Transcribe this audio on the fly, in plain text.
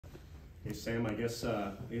Hey Sam, I guess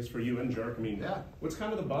for you and Jerk, I mean, Yeah. what's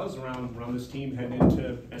kind of the buzz around this team heading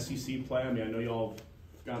into SEC play? I mean, I know y'all have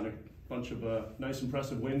gotten a bunch of nice,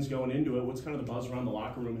 impressive wins going into it. What's kind of the buzz around the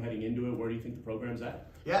locker room heading into it? Where do you think the program's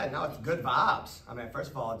at? Yeah, no, it's good vibes. I mean,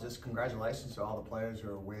 first of all, just congratulations to all the players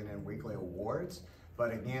who are winning weekly awards.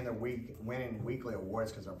 But again, they're winning weekly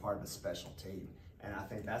awards because they're part of a special team. And I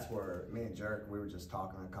think that's where me and Jerk, we were just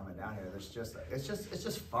talking and coming down here. It's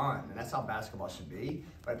just fun, and that's how basketball should be.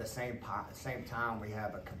 But at the same time, we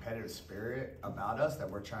have a competitive spirit about us that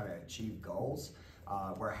we're trying to achieve goals.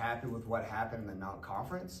 We're happy with what happened in the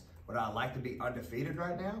non-conference. Would I like to be undefeated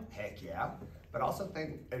right now? Heck yeah. But also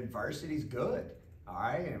think adversity's good. All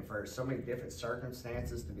right, and for so many different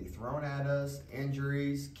circumstances to be thrown at us,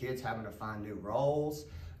 injuries, kids having to find new roles,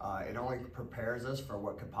 it only prepares us for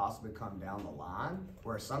what could possibly come down the line,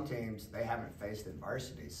 where some teams, they haven't faced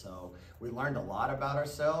adversity. So we learned a lot about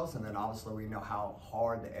ourselves, and then obviously we know how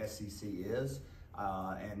hard the SEC is.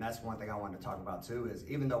 And that's one thing I wanted to talk about too, is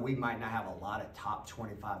even though we might not have a lot of top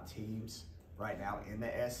 25 teams right now in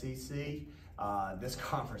the SEC, this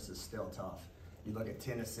conference is still tough. You look at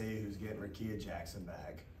Tennessee, who's getting Rakia Jackson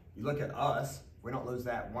back. You look at us, we don't lose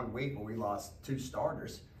that 1 week where we lost 2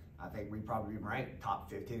 starters. I think we probably ranked top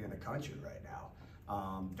 15 in the country right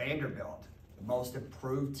now. Vanderbilt, the most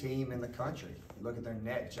improved team in the country. You look at their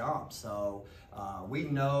net jump. So we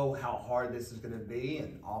know how hard this is going to be,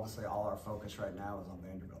 and obviously all our focus right now is on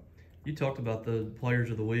Vanderbilt. You talked about the players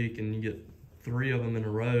of the week, and you get 3 of them in a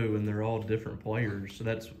row, and they're all different players. So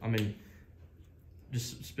that's, I mean,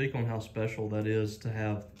 just speak on how special that is to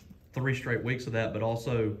have 3 straight weeks of that, but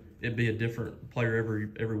also it be a different player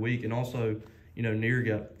every week. And also, you know, Neer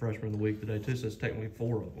got freshman of the week today too, so it's technically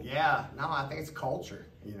 4 of them. Yeah, no, I think it's culture.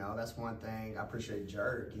 You know, that's one thing. I appreciate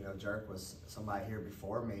Jerk. You know, Jerk was somebody here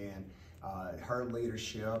before me, and her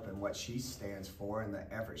leadership and what she stands for and the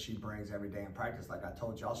effort she brings every day in practice. Like I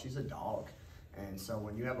told y'all, she's a dog. And so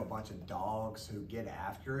when you have a bunch of dogs who get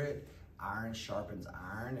after it, iron sharpens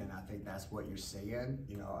iron, and I think that's what you're seeing.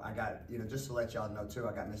 You know, I got, you know, just to let y'all know too,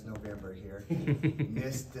 I got Miss November here,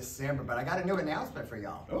 Miss December, but I got a new announcement for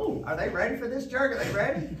y'all. Oh. Are they ready for this, Jerk? Are they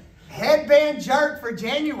ready? Headband Jerk for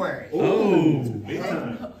January. Oh,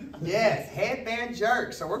 Yes, headband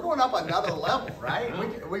Jerk. So we're going up another level, right?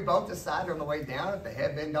 We both decided on the way down, if the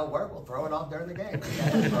headband don't work, we'll throw it off during the game.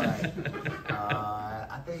 That's right.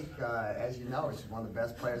 I think, as you know, she's one of the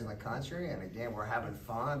best players in the country, and again, we're having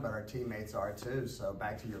fun, but our teammates are too. So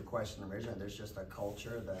back to your question originally, there's just a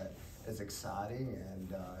culture that is exciting,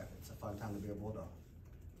 and it's a fun time to be a Bulldog.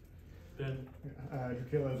 Ben?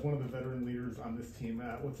 JerKaila, as one of the veteran leaders on this team,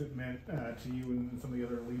 what's it meant to you and some of the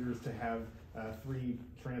other leaders to have 3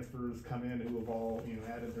 transfers come in who have all, you know,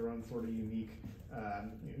 added their own sort of unique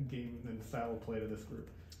game and style of play to this group?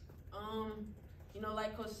 You know,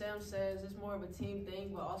 like Coach Sam says, it's more of a team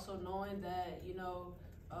thing, but also knowing that, you know,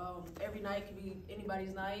 every night can be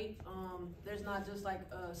anybody's night. There's not just like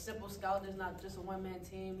a simple scout. There's not just a one-man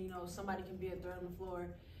team. You know, somebody can be a third on the floor.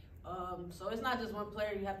 So it's not just one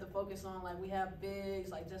player you have to focus on. Like we have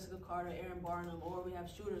bigs like Jessica Carter, Aaron Barnum, or we have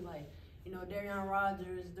shooters like, you know, Darian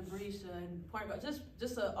Rogers, DeBrisha, and point guard.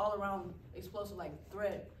 Just an all-around explosive like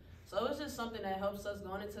threat. So it's just something that helps us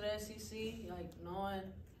going into the SEC, like knowing,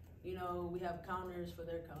 you know, we have counters for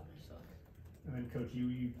their counters. So. And then, Coach,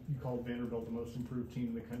 you called Vanderbilt the most improved team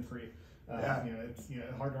in the country. Yeah. You know, it's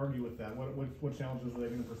hard to argue with that. What challenges are they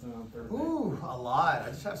going to present on Thursday? Ooh, a lot. I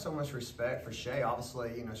just have so much respect for Shay.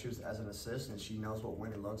 Obviously, you know, she was as an assistant, she knows what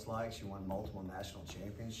winning looks like. She won multiple national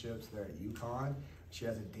championships there at UConn. She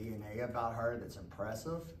has a DNA about her that's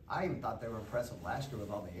impressive. I even thought they were impressive last year with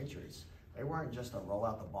all the injuries. They weren't just a roll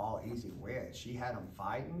out the ball, easy win. She had them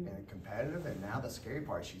fighting and competitive, and now the scary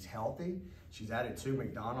part, she's healthy. She's added 2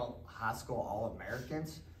 McDonald High School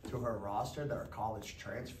All-Americans to her roster that are college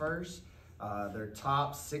transfers. They're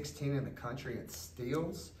top 16 in the country in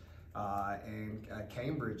steals, and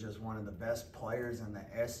Cambridge is one of the best players in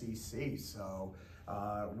the SEC. So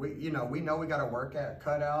we know we got our work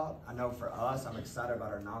cut out. I know for us, I'm excited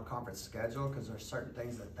about our non-conference schedule because there's certain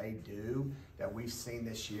things that they do that we've seen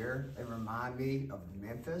this year. They remind me of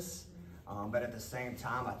Memphis, but at the same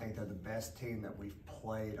time, I think they're the best team that we've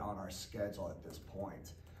played on our schedule at this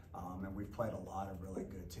point. And we've played a lot of really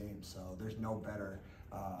good teams. So there's no better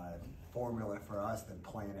formula for us than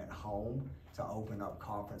playing at home to open up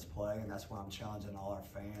conference play. And that's why I'm challenging all our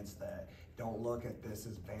fans that don't look at this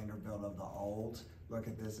as Vanderbilt of the old. Look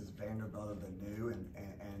at this as Vanderbilt of the new.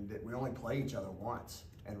 And we only play each other once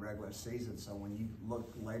in regular season. So when you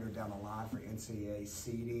look later down the line for NCAA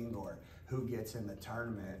seeding or who gets in the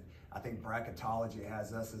tournament, I think bracketology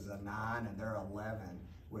has us as a 9 and they're 11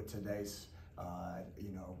 with today's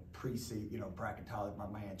bracketology, my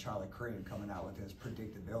man Charlie Cream coming out with his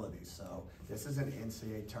predictability. So this is an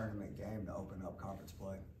NCAA tournament game to open up conference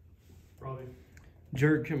play. Probably.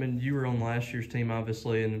 Jerk, I mean, you were on last year's team,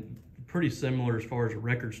 obviously, and pretty similar as far as a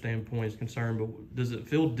record standpoint is concerned, but does it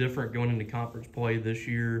feel different going into conference play this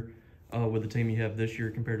year with the team you have this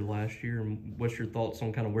year compared to last year? And what's your thoughts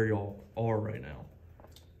on kind of where y'all are right now?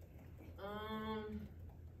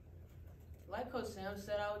 Like Coach Sam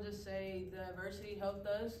said, I would just say the adversity helped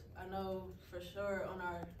us. I know for sure on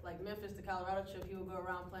our Memphis to Colorado trip, he would go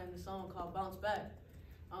around playing the song called Bounce Back.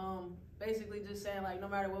 Basically just saying no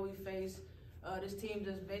matter what we face, this team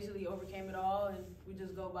just basically overcame it all, and we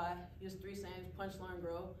just go by just 3 sayings: punch, learn,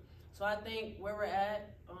 grow. So I think where we're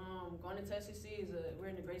at, going into SEC we're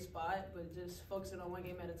in a great spot, but just focusing on one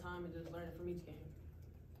game at a time and just learning from each game.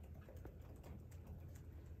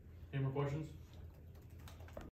 Any more questions?